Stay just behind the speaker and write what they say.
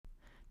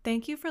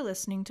Thank you for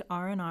listening to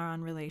R&R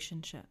on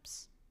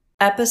Relationships.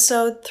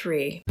 Episode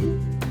 3.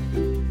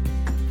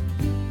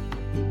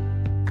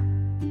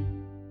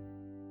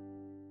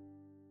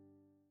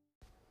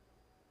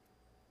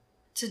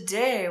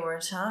 Today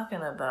we're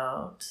talking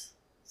about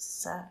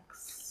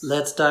sex.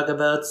 Let's talk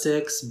about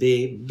sex,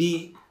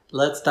 baby.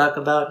 Let's talk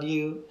about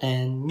you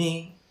and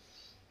me.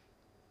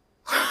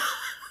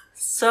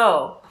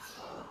 So,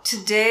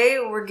 today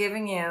we're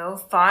giving you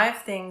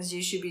 5 things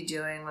you should be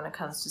doing when it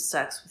comes to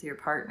sex with your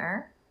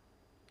partner.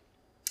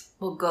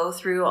 We'll go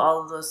through all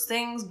of those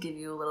things, give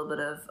you a little bit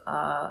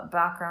of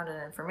background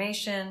and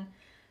information.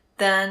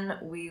 Then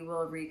we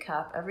will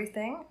recap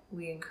everything.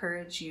 We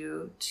encourage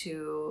you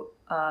to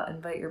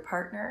invite your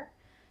partner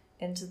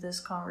into this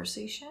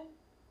conversation.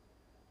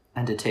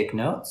 And to take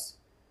notes.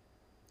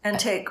 And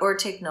take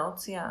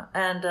notes, yeah.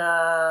 And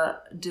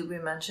did we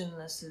mention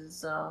this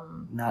is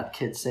not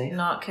kid safe?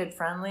 Not kid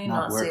friendly,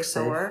 not safe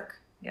for work.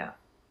 Yeah.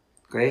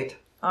 Great.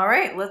 All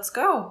right, let's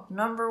go.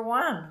 Number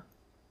 1.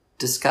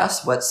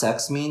 Discuss what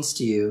sex means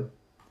to you.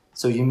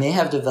 So you may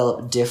have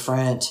developed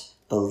different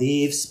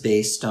beliefs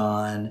based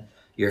on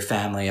your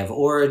family of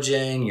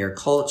origin, your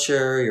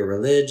culture, your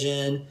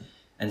religion,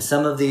 and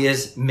some of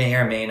these may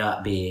or may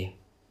not be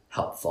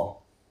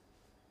helpful.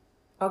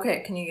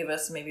 Okay, can you give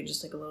us maybe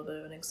just like a little bit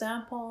of an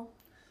example?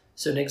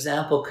 So an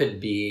example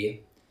could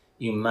be,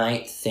 you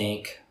might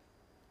think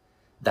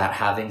that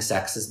having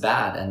sex is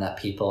bad and that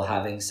people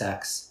having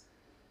sex,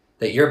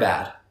 that you're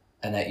bad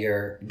and that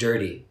you're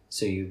dirty.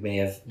 So you may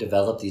have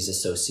developed these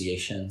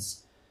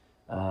associations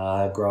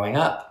growing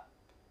up,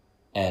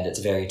 and it's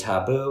very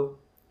taboo.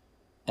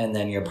 And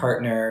then your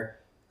partner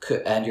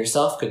and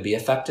yourself could be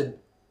affected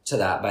to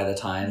that by the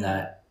time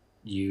that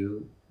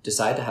you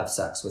decide to have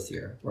sex with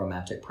your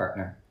romantic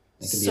partner.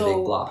 It can be a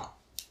big block.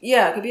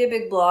 Yeah, it could be a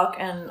big block.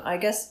 And I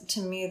guess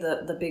to me,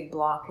 the big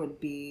block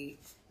would be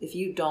if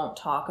you don't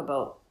talk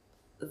about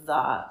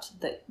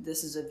that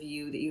this is a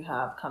view that you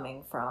have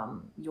coming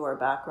from your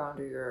background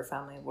or your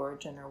family of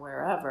origin or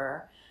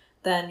wherever,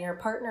 then your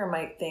partner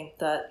might think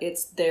that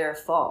it's their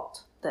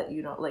fault, that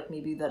you don't like,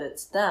 maybe that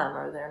it's them,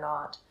 or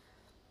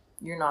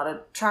you're not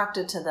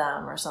attracted to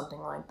them or something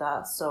like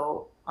that.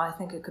 So I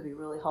think it could be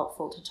really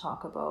helpful to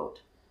talk about,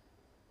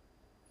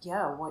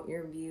 what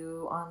your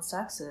view on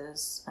sex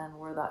is and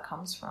where that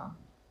comes from.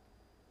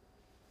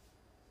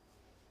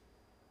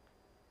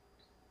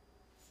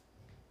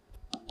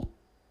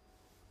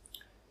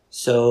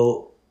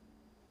 So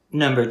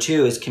number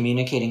 2 is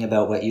communicating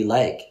about what you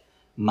like.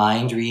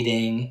 Mind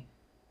reading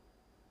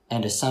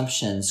and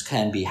assumptions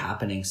can be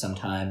happening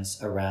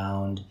sometimes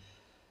around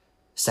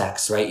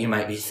sex, right? You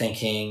might be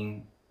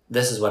thinking,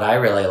 this is what I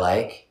really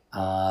like,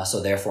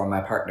 so therefore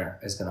my partner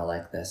is going to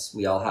like this.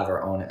 We all have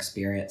our own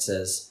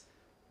experiences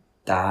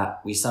that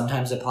we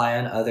sometimes apply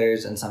on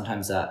others, and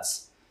sometimes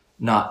that's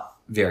not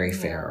very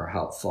fair or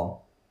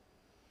helpful.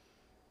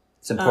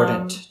 It's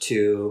important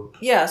to...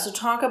 Yeah, so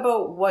talk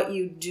about what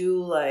you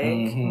do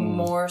like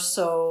more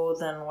so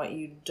than what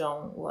you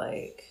don't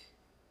like.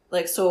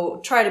 Like, so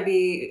try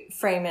to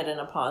frame it in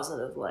a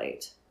positive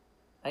light,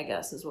 I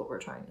guess, is what we're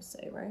trying to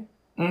say, right?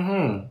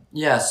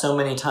 Yeah, so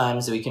many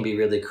times we can be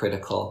really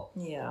critical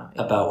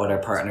about what our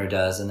partner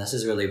does, and this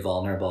is really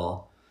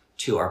vulnerable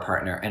to our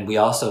partner. And we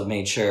also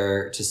made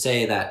sure to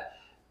say that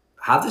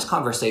have this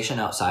conversation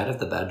outside of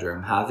the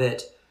bedroom. Have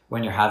it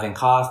when you're having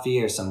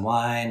coffee or some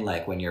wine,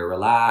 like when you're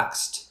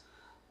relaxed,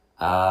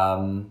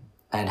 and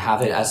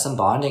have it as some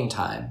bonding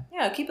time.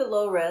 Yeah, keep it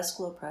low risk,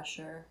 low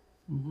pressure.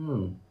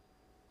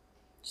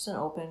 Just an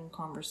open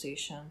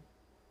conversation.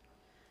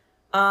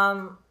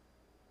 Along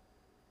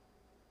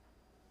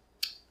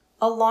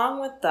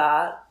with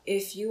that,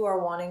 if you are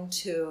wanting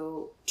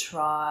to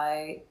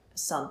try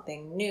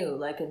something new,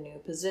 like a new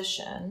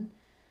position,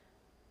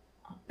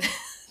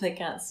 they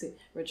can't see,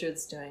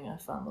 Richard's doing a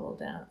fun little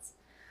dance.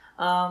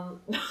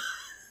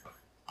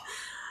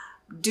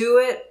 Do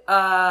it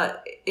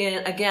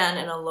in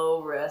a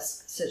low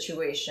risk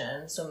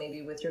situation. So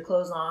maybe with your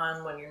clothes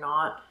on, when you're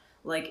not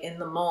like in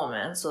the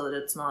moment, so that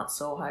it's not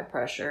so high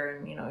pressure,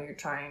 and you're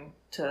trying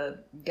to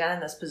get in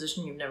this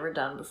position you've never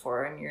done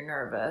before and you're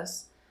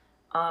nervous.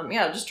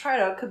 Just try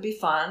it out. Could be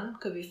fun.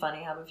 Could be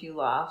funny. Have a few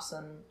laughs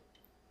and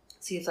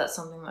see if that's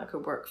something that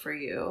could work for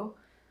you.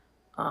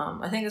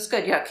 I think it's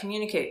good. Yeah,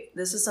 communicate.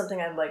 This is something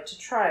I'd like to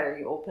try. Are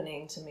you open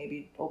to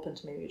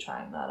maybe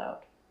trying that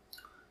out?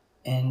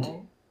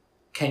 And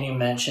can you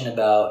mention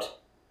about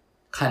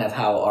kind of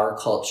how our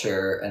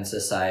culture and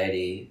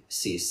society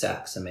sees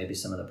sex and maybe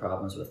some of the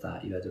problems with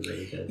that? You had a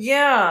really good...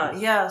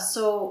 Yeah.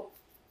 So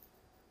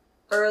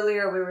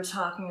earlier we were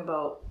talking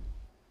about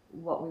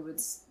what we would,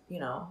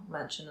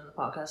 mention in the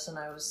podcast, and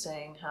I was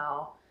saying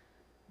how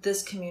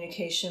this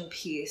communication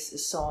piece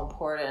is so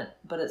important,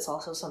 but it's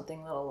also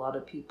something that a lot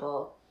of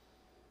people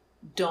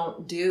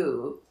don't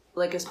do,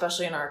 like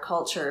especially in our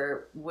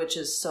culture, which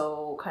is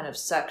so kind of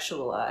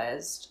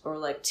sexualized, or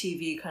like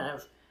TV kind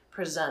of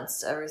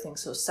presents everything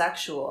so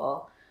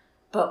sexual,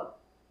 but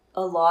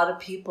a lot of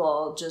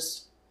people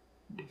just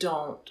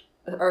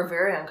are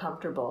very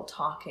uncomfortable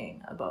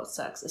talking about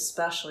sex,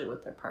 especially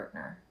with their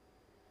partner.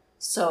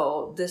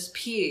 So this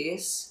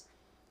piece,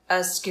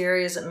 as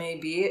scary as it may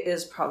be,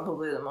 is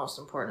probably the most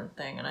important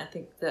thing. And I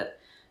think that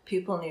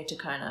people need to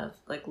kind of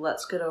like,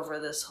 let's get over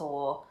this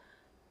whole,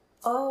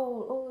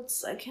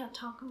 it's, I can't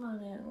talk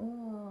about it.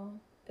 Oh,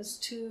 it's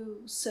too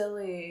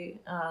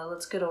silly.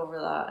 Let's get over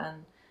that.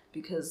 And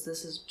because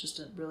this is just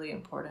a really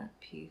important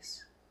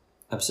piece.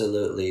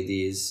 Absolutely.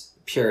 These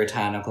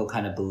puritanical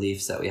kind of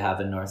beliefs that we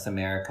have in North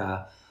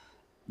America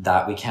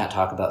that we can't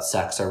talk about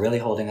sex are really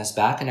holding us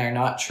back and are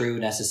not true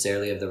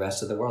necessarily of the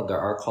rest of the world. There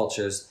are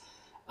cultures,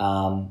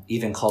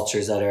 even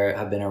cultures that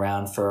have been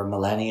around for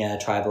millennia,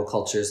 tribal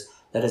cultures,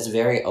 that is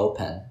very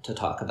open to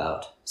talk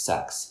about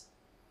sex.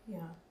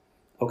 Yeah.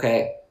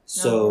 Okay,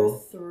 so... Number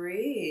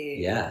 3.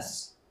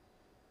 Yes.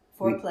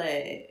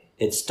 Foreplay.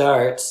 It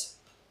starts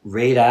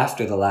right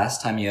after the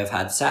last time you have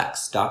had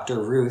sex.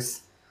 Dr.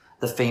 Ruth,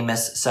 the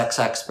famous sex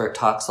expert,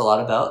 talks a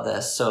lot about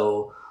this.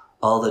 So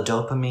all the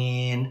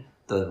dopamine,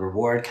 the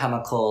reward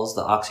chemicals,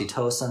 the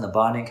oxytocin, the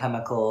bonding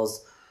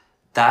chemicals,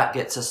 that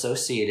gets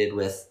associated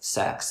with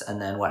sex.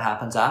 And then what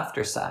happens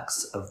after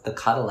sex, of the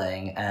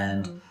cuddling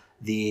and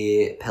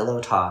the pillow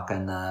talk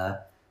and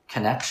the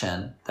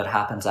connection that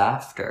happens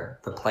after,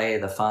 the play,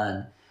 the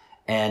fun.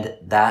 And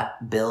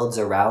that builds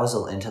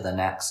arousal into the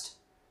next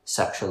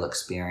sexual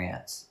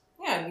experience.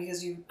 Yeah,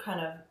 because you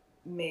kind of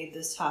made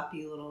this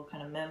happy little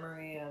kind of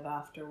memory of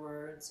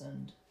afterwards.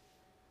 And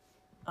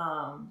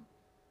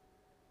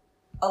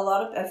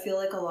I feel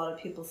like a lot of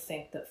people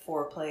think that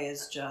foreplay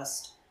is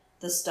just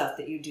the stuff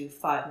that you do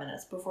 5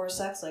 minutes before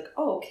sex, like,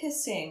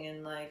 kissing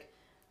and like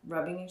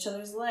rubbing each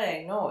other's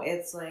leg. No,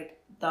 it's like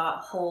that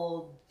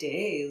whole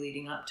day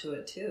leading up to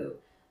it too.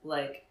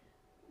 Like,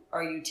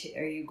 are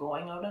you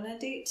going out on a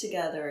date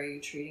together? Are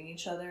you treating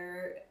each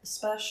other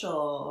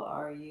special?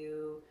 Are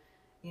you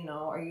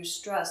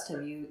stressed?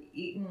 Have you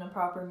eaten a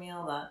proper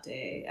meal that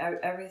day?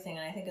 Everything.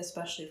 And I think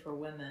especially for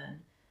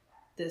women,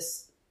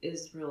 this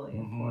is really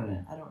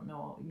important. I don't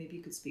know. Maybe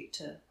you could speak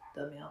to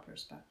the male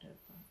perspective.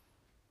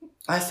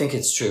 I think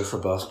it's true for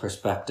both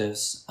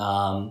perspectives.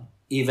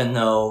 Even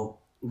though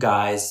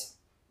guys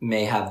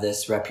may have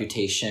this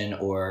reputation,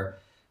 or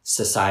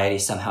society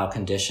somehow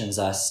conditions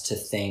us to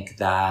think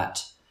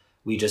that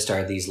we just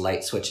are these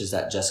light switches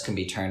that just can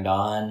be turned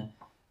on,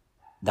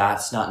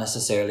 that's not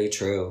necessarily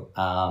true.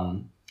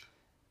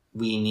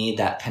 We need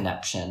that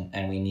connection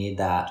and we need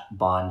that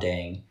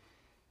bonding.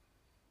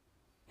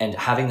 And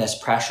having this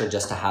pressure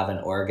just to have an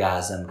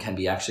orgasm can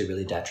be actually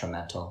really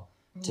detrimental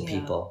to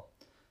people.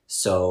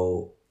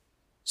 So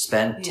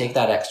take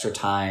that extra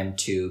time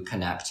to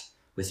connect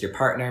with your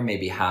partner,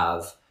 maybe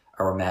have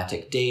a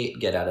romantic date,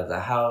 get out of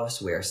the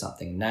house, wear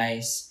something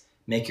nice,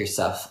 make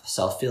yourself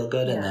feel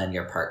good, and then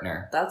your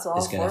partner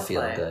is going to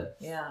feel good.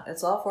 Yeah,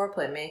 it's all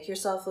foreplay. Make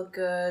yourself look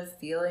good,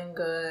 feeling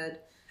good,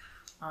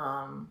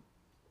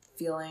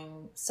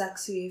 feeling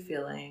sexy,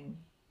 feeling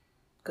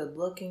good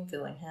looking,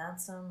 feeling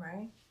handsome,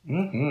 right?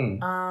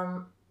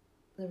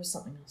 There was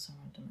something else I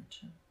wanted to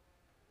mention.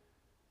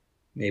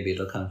 Maybe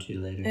it'll come to you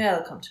later. Yeah,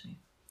 it'll come to me.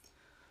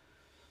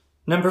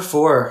 Number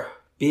 4,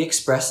 be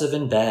expressive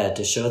in bed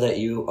to show that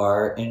you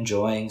are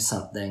enjoying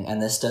something.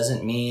 And this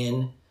doesn't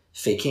mean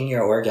faking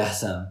your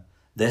orgasm.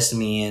 This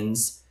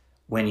means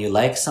when you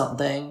like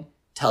something,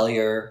 tell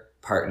your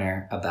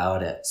partner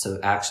about it. So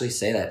actually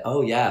say that,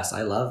 oh yes,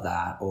 I love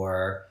that.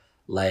 Or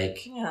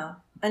like... Yeah.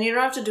 And you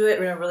don't have to do it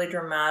in a really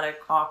dramatic,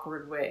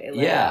 awkward way.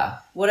 Like,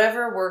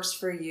 whatever works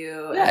for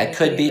you. Yeah, it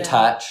could be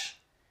touch.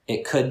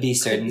 It could be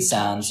certain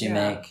sounds you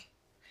make.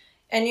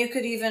 And you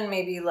could even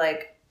maybe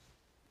like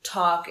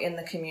talk in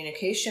the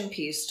communication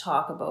piece,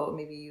 talk about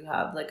maybe you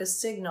have like a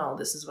signal.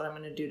 This is what I'm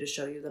going to do to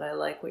show you that I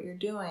like what you're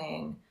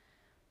doing.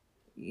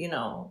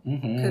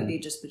 Could be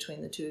just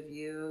between the two of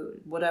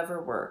you.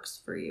 Whatever works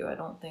for you. I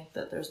don't think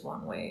that there's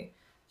one way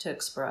to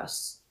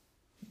express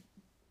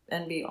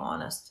and be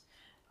honest.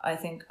 I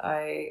think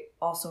I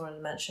also want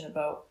to mention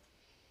about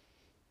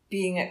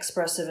being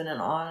expressive in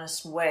an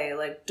honest way.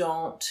 Like,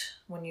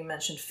 when you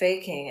mentioned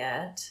faking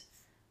it,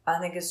 I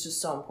think it's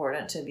just so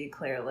important to be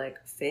clear.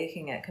 Like,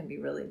 faking it can be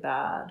really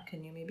bad.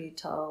 Can you maybe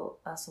tell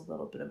us a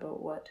little bit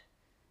about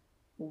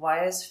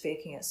why is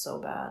faking it so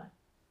bad?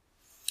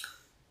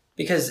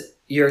 Because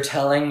you're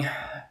telling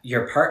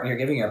your partner, you're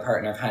giving your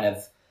partner kind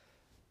of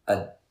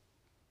a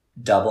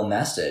double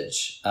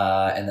message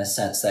in the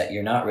sense that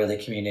you're not really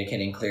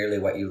communicating clearly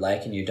what you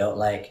like and you don't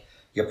like.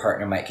 Your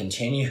partner might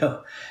continue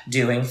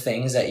doing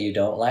things that you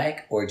don't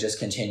like, or just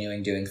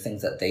continuing doing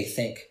things that they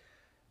think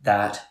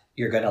that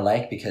you're going to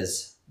like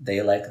because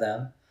they like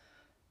them.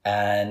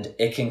 And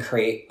it can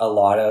create a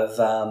lot of,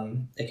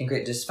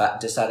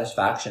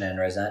 dissatisfaction and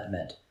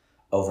resentment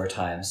over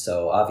time.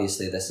 So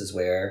obviously this is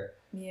where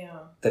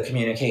the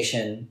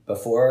communication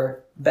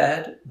before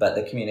bed, but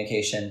the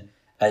communication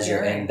as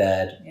you're in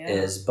bed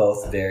is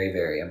both very,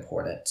 very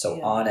important.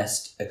 So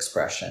honest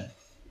expression.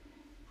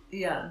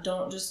 Yeah,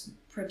 don't just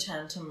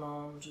pretend to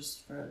moan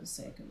just for the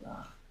sake of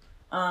that.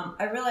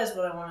 I realized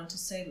what I wanted to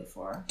say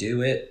before.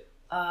 Do it.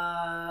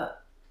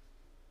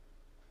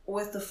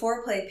 With the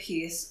foreplay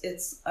piece,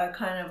 it's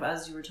kind of,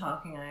 as you were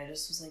talking, I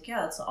just was like,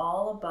 it's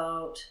all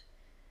about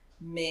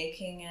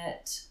making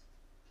it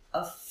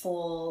a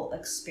full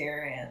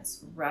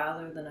experience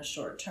rather than a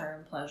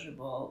short-term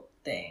pleasurable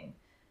thing.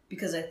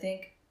 Because I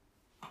think,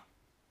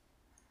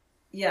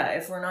 yeah,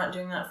 if we're not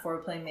doing that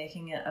foreplay,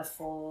 making it a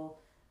full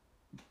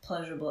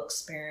pleasurable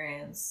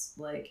experience,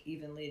 like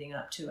even leading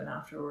up to and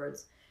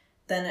afterwards,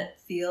 then it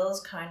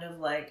feels kind of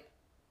like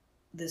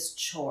this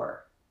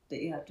chore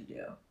that you have to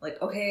do.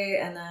 Like, okay,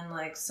 and then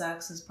like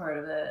sex is part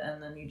of it,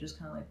 and then you just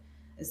kind of like,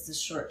 it's this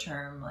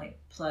short-term like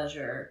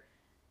pleasure,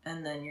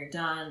 and then you're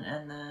done,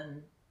 and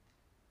then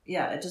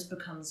yeah, it just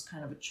becomes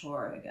kind of a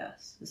chore, I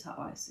guess, is how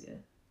I see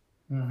it.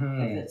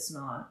 Mm-hmm. If it's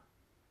not.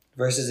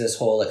 Versus this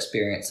whole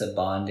experience of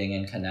bonding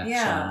and connection.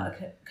 Yeah,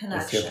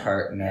 connection. With your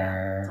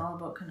partner. Yeah, it's all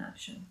about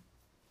connection.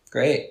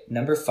 Great.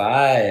 Number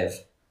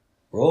 5,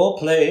 role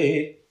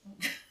play.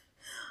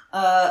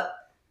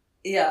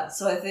 Yeah,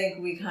 so I think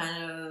we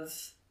kind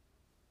of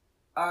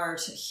are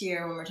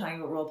here when we're talking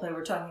about role play,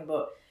 we're talking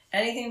about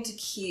anything to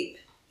keep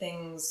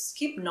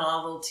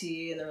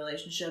novelty in the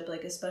relationship,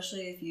 like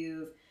especially if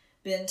you've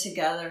been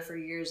together for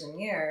years and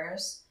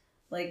years,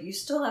 like you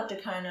still have to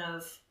kind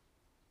of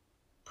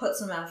put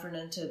some effort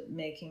into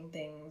making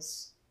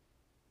things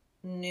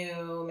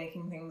new,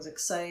 making things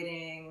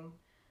exciting,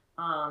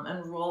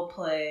 and role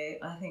play.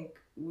 I think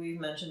we've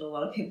mentioned a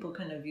lot of people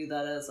kind of view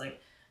that as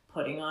like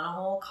putting on a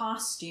whole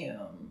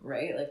costume,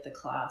 right? Like the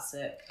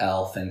classic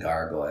elf and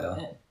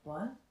gargoyle.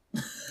 What?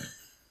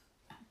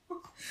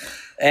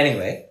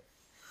 Anyway,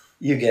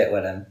 you get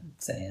what I'm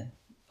saying,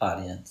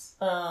 audience.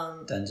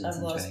 Dungeons I've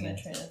and lost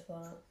Dragons. my train of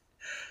thought.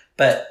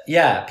 But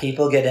yeah,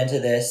 people get into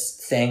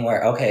this thing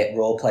where, okay,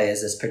 role play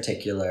is this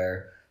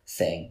particular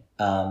thing.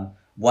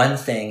 One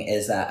thing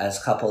is that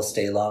as couples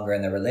stay longer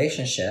in the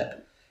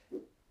relationship,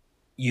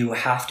 you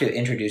have to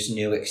introduce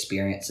new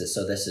experiences.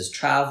 So this is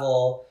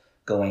travel,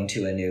 going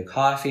to a new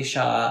coffee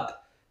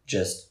shop,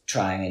 just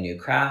trying a new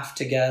craft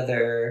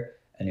together,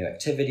 a new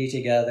activity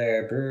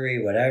together,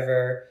 brewery,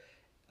 whatever.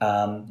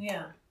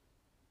 Yeah.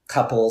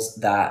 Couples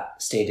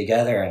that stay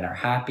together and are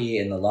happy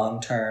in the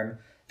long term,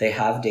 they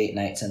have date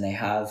nights and they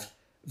have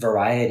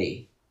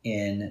variety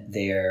in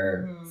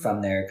their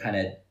from their kind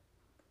of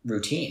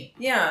routine.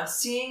 Yeah,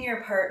 seeing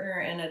your partner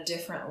in a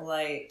different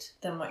light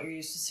than what you're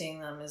used to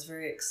seeing them is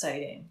very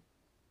exciting.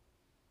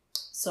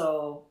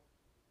 So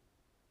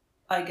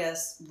I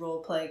guess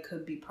role play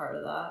could be part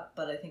of that,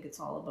 but I think it's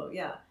all about,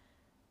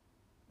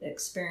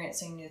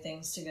 experiencing new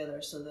things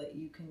together so that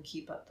you can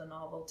keep up the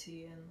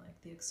novelty and like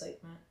the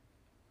excitement.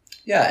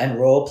 Yeah, and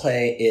role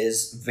play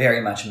is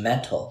very much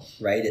mental,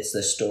 right? It's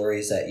the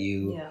stories that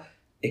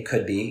it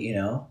could be,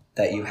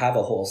 that you have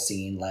a whole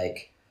scene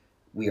like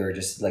we were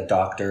just like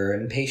doctor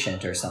and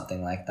patient or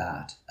something like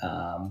that.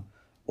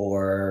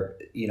 Or,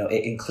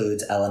 it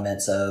includes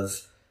elements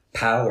of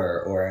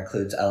power or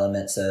includes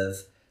elements of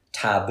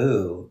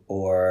taboo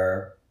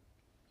or,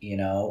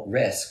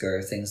 risk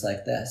or things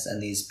like this.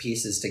 And these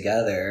pieces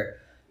together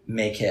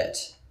make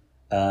it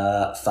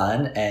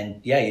fun.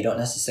 And you don't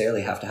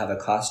necessarily have to have a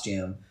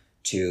costume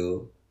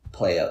to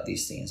play out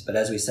these scenes. But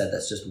as we said,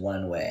 that's just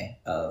one way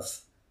of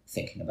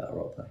thinking about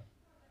roleplay.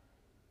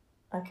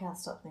 I can't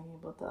stop thinking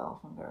about the elf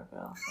and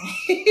gargoyle.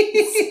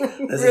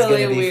 This is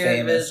going to be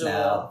famous visual.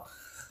 Now.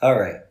 All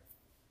right.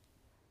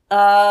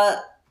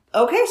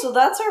 Okay, so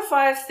that's our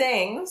 5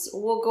 things.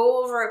 We'll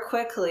go over it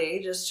quickly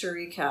just to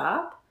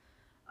recap.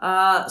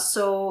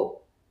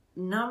 So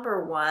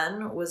number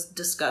 1 was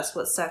discuss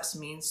what sex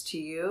means to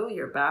you,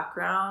 your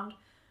background,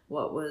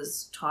 what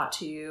was taught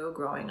to you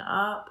growing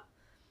up.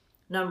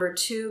 Number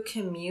 2,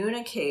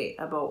 communicate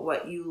about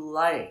what you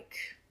like.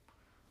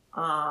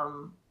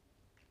 Along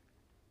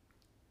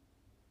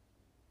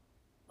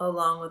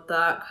with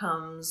that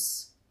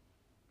comes,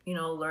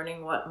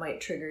 learning what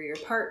might trigger your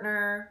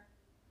partner.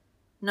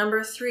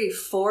 Number 3,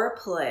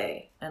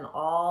 foreplay, and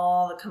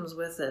all that comes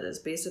with it is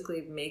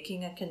basically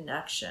making a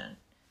connection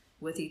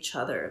with each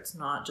other. It's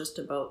not just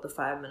about the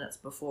 5 minutes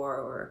before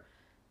or,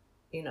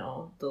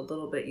 the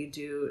little bit you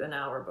do an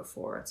hour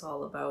before. It's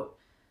all about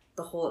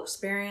the whole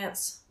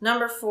experience.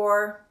 Number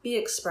 4, be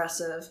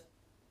expressive,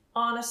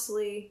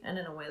 honestly, and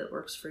in a way that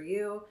works for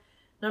you.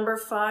 Number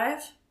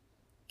 5,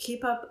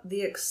 keep up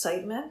the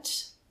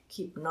excitement,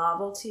 keep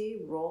novelty.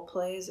 Role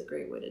play is a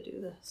great way to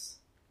do this.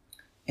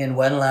 And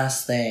one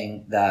last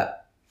thing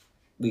that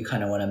we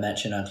kind of want to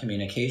mention on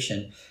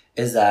communication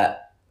is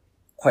that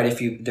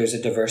there's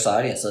a diverse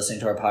audience listening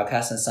to our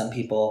podcast, and some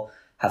people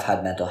have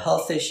had mental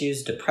health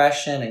issues,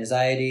 depression,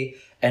 anxiety,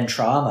 and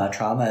trauma.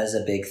 Trauma is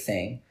a big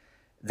thing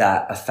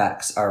that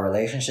affects our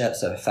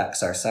relationships, it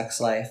affects our sex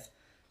life.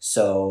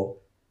 So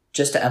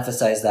just to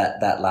emphasize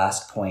that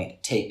last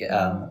point,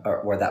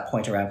 or that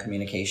point around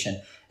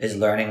communication is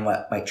learning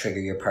what might trigger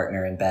your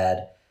partner in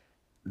bed.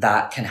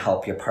 That can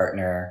help your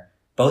partner,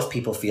 both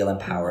people feel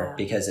empowered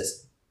because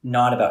it's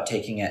not about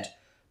taking it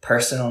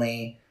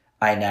personally.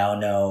 I now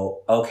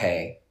know,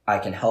 okay, I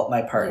can help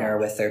my partner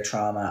with their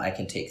trauma. I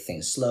can take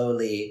things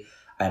slowly.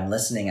 I'm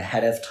listening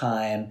ahead of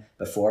time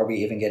before we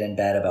even get in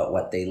bed about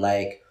what they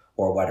like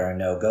or what are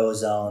no-go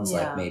zones.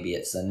 Like maybe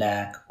it's the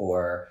neck,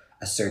 or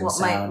a certain what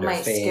sound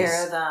might or face.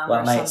 scare them.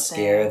 What or might something.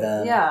 scare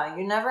them. Yeah,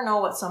 you never know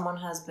what someone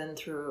has been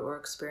through or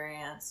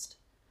experienced.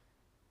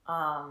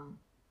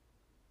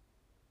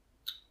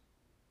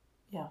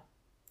 Yeah.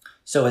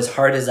 So as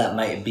hard as that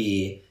might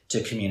be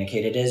to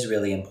communicate, it is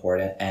really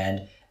important,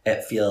 and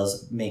it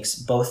makes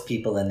both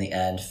people in the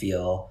end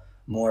feel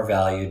more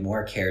valued,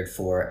 more cared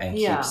for, and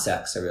keeps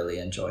sex a really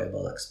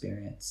enjoyable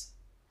experience.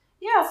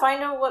 Yeah,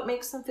 find out what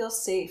makes them feel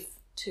safe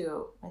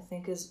too. I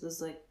think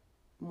is like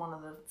one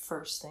of the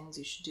first things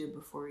you should do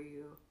before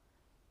you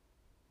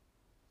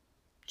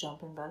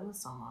jump in bed with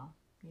someone.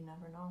 You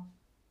never know.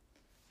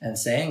 And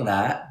saying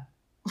that,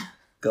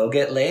 go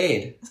get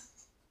laid.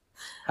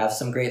 Have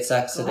some great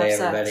sex today,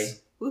 everybody.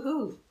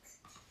 Woohoo!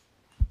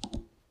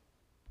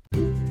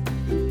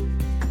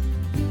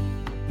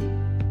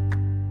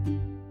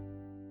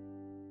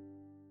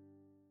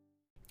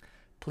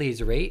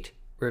 Please rate,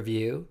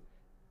 review,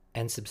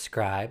 and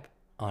subscribe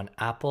on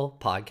Apple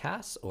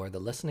Podcasts or the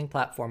listening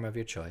platform of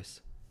your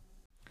choice.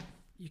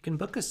 You can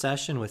book a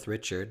session with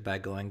Richard by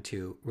going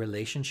to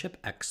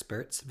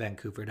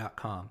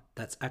relationshipexpertsvancouver.com.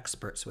 That's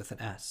experts with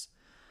an S.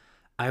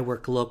 I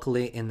work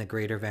locally in the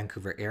Greater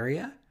Vancouver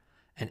area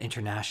and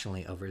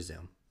internationally over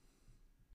Zoom.